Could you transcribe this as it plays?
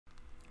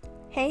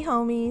Hey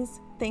homies!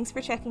 Thanks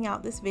for checking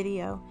out this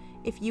video.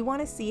 If you want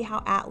to see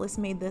how Atlas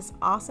made this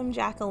awesome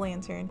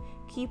jack-o'-lantern,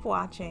 keep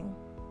watching.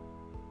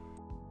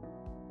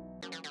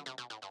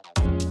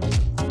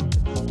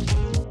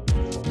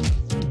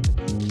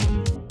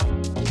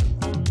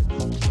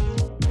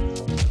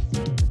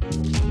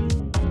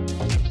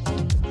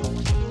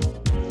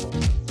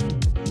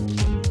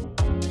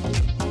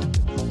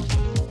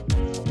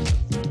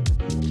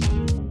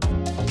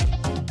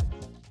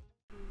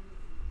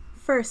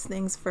 First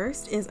things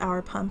first is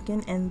our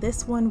pumpkin, and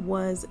this one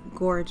was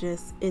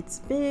gorgeous. It's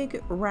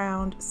big,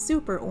 round,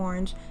 super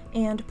orange,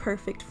 and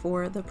perfect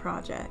for the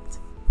project.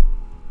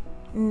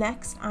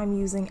 Next, I'm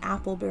using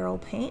apple barrel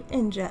paint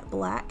in jet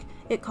black.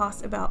 It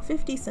costs about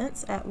 50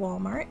 cents at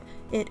Walmart.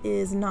 It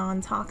is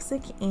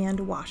non-toxic and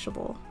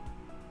washable.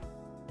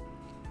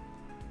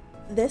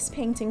 This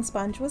painting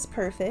sponge was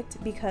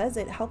perfect because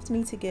it helped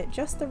me to get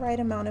just the right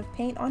amount of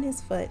paint on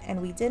his foot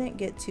and we didn't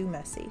get too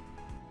messy.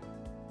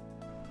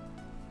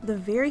 The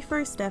very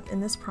first step in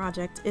this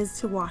project is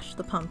to wash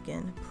the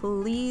pumpkin.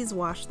 Please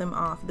wash them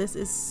off. This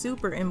is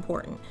super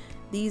important.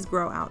 These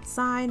grow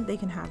outside, they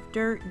can have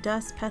dirt,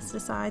 dust,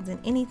 pesticides, and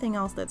anything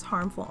else that's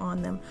harmful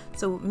on them.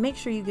 So make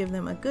sure you give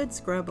them a good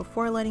scrub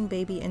before letting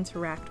baby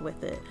interact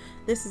with it.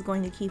 This is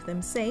going to keep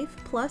them safe,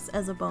 plus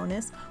as a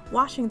bonus,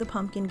 washing the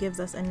pumpkin gives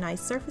us a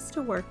nice surface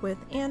to work with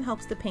and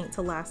helps the paint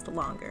to last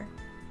longer.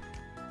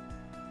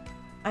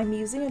 I'm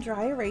using a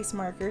dry erase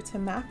marker to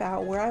map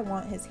out where I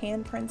want his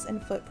handprints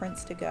and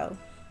footprints to go.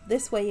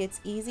 This way it's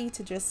easy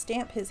to just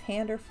stamp his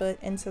hand or foot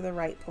into the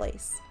right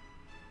place.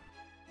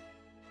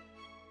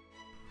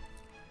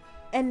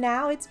 And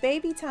now it's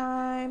baby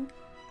time!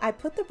 I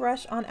put the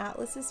brush on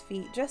Atlas's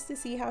feet just to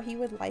see how he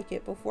would like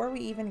it before we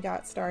even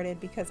got started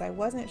because I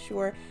wasn't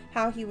sure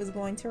how he was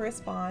going to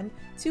respond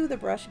to the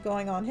brush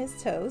going on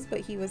his toes, but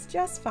he was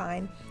just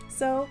fine.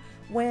 So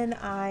when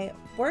I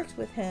worked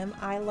with him,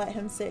 I let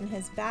him sit in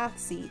his bath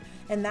seat,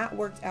 and that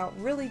worked out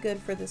really good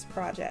for this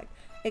project.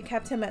 It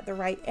kept him at the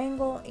right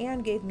angle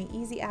and gave me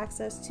easy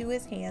access to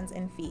his hands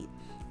and feet.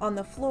 On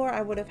the floor,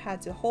 I would have had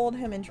to hold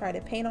him and try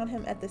to paint on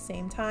him at the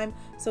same time,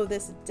 so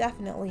this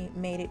definitely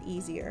made it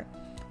easier.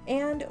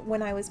 And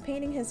when I was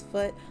painting his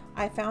foot,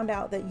 I found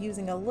out that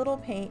using a little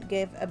paint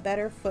gave a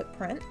better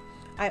footprint.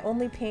 I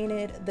only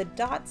painted the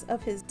dots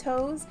of his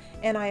toes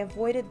and I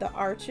avoided the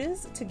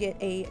arches to get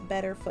a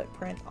better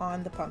footprint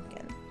on the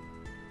pumpkin.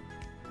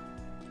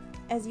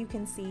 As you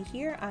can see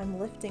here, I'm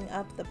lifting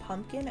up the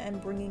pumpkin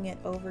and bringing it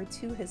over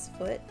to his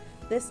foot.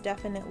 This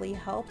definitely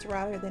helped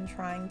rather than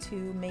trying to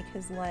make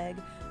his leg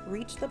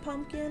reach the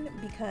pumpkin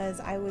because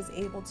I was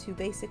able to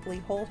basically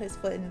hold his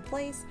foot in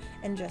place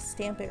and just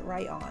stamp it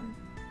right on.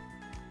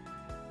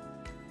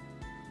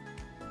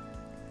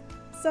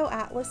 So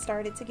Atlas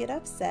started to get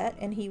upset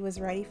and he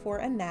was ready for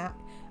a nap.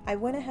 I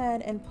went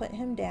ahead and put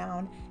him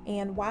down,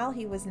 and while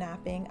he was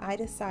napping, I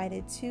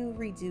decided to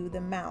redo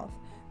the mouth.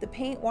 The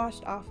paint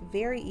washed off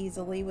very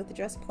easily with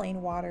just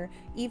plain water,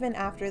 even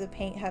after the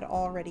paint had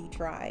already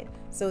dried.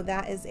 So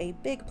that is a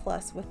big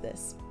plus with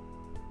this.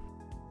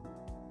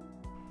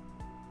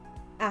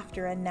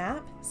 After a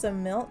nap,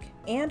 some milk,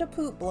 and a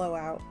poop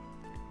blowout,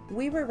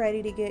 we were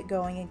ready to get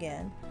going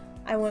again.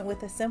 I went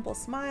with a simple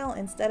smile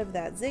instead of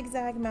that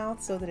zigzag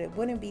mouth so that it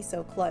wouldn't be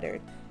so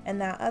cluttered, and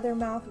that other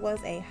mouth was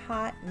a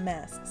hot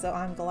mess, so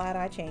I'm glad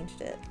I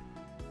changed it.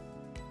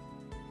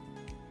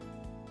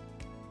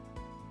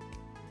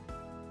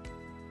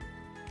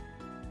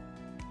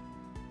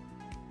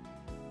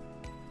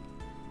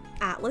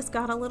 Atlas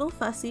got a little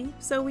fussy,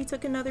 so we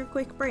took another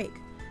quick break.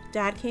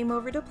 Dad came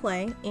over to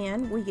play,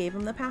 and we gave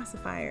him the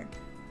pacifier.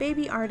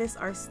 Baby artists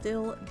are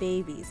still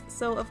babies,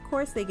 so of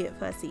course they get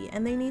fussy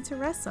and they need to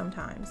rest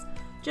sometimes.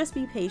 Just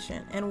be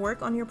patient and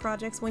work on your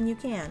projects when you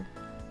can.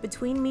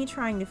 Between me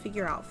trying to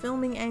figure out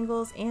filming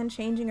angles and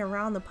changing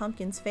around the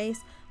pumpkin's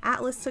face,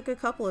 Atlas took a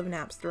couple of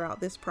naps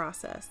throughout this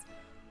process.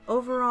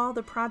 Overall,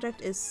 the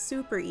project is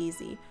super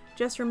easy.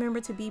 Just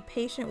remember to be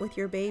patient with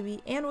your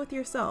baby and with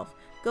yourself.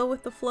 Go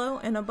with the flow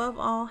and above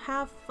all,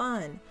 have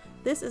fun.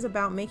 This is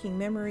about making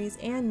memories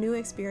and new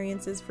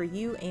experiences for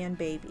you and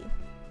baby.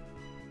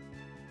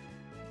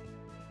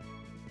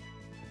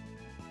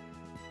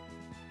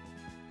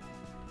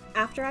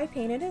 After I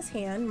painted his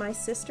hand, my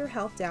sister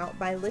helped out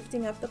by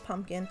lifting up the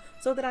pumpkin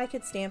so that I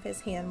could stamp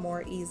his hand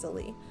more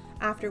easily.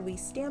 After we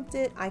stamped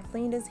it, I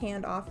cleaned his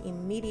hand off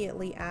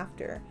immediately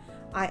after.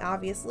 I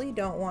obviously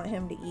don't want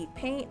him to eat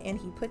paint, and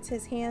he puts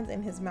his hands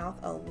in his mouth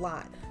a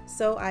lot,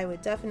 so I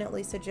would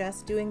definitely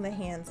suggest doing the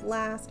hands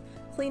last,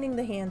 cleaning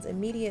the hands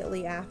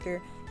immediately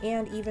after,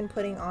 and even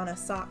putting on a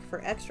sock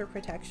for extra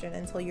protection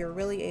until you're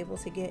really able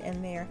to get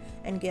in there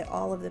and get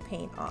all of the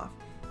paint off.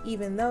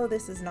 Even though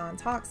this is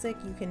non-toxic,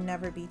 you can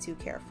never be too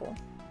careful.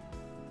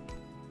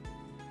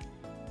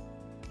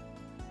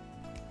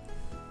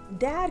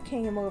 Dad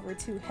came over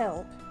to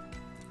help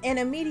and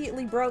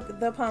immediately broke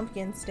the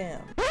pumpkin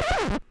stem.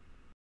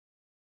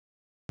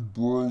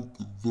 Broke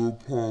the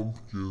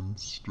pumpkin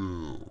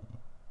stem.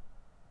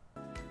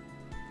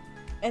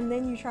 And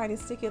then you try to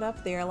stick it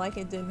up there like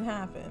it didn't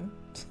happen.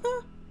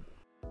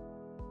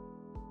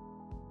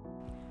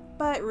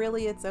 But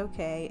really, it's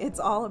okay. It's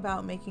all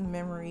about making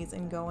memories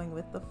and going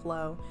with the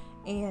flow.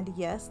 And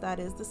yes, that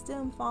is the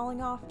stem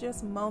falling off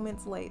just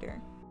moments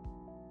later.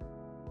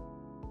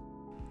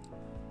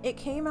 It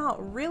came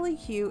out really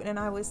cute and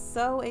I was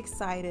so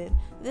excited.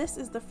 This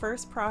is the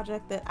first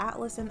project that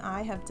Atlas and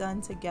I have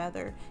done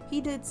together.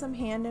 He did some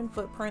hand and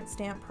footprint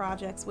stamp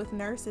projects with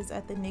nurses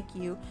at the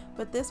NICU,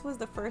 but this was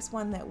the first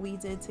one that we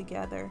did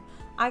together.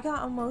 I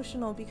got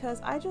emotional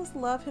because I just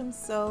love him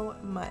so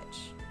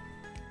much.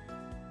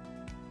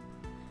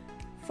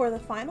 For the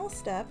final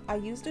step, I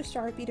used a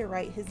Sharpie to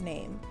write his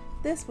name.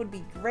 This would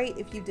be great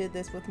if you did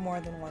this with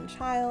more than one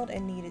child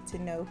and needed to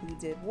know who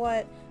did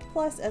what.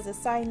 Plus, as a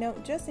side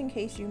note, just in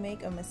case you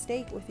make a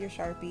mistake with your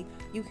Sharpie,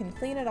 you can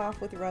clean it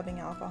off with rubbing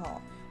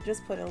alcohol.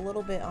 Just put a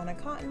little bit on a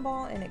cotton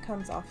ball and it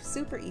comes off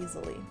super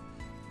easily.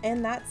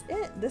 And that's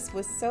it. This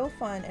was so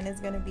fun and it's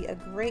going to be a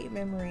great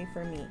memory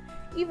for me.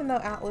 Even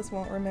though Atlas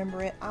won't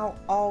remember it, I'll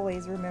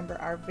always remember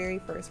our very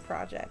first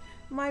project.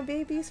 My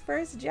baby's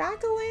first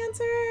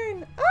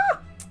jack-o'-lantern!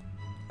 Ah!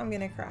 I'm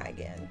gonna cry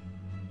again.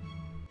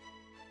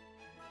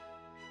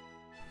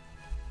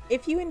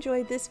 If you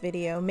enjoyed this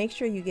video, make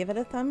sure you give it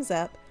a thumbs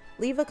up,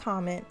 leave a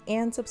comment,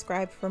 and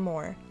subscribe for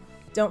more.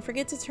 Don't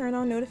forget to turn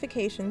on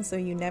notifications so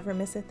you never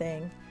miss a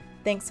thing.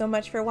 Thanks so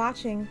much for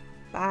watching.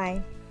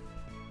 Bye.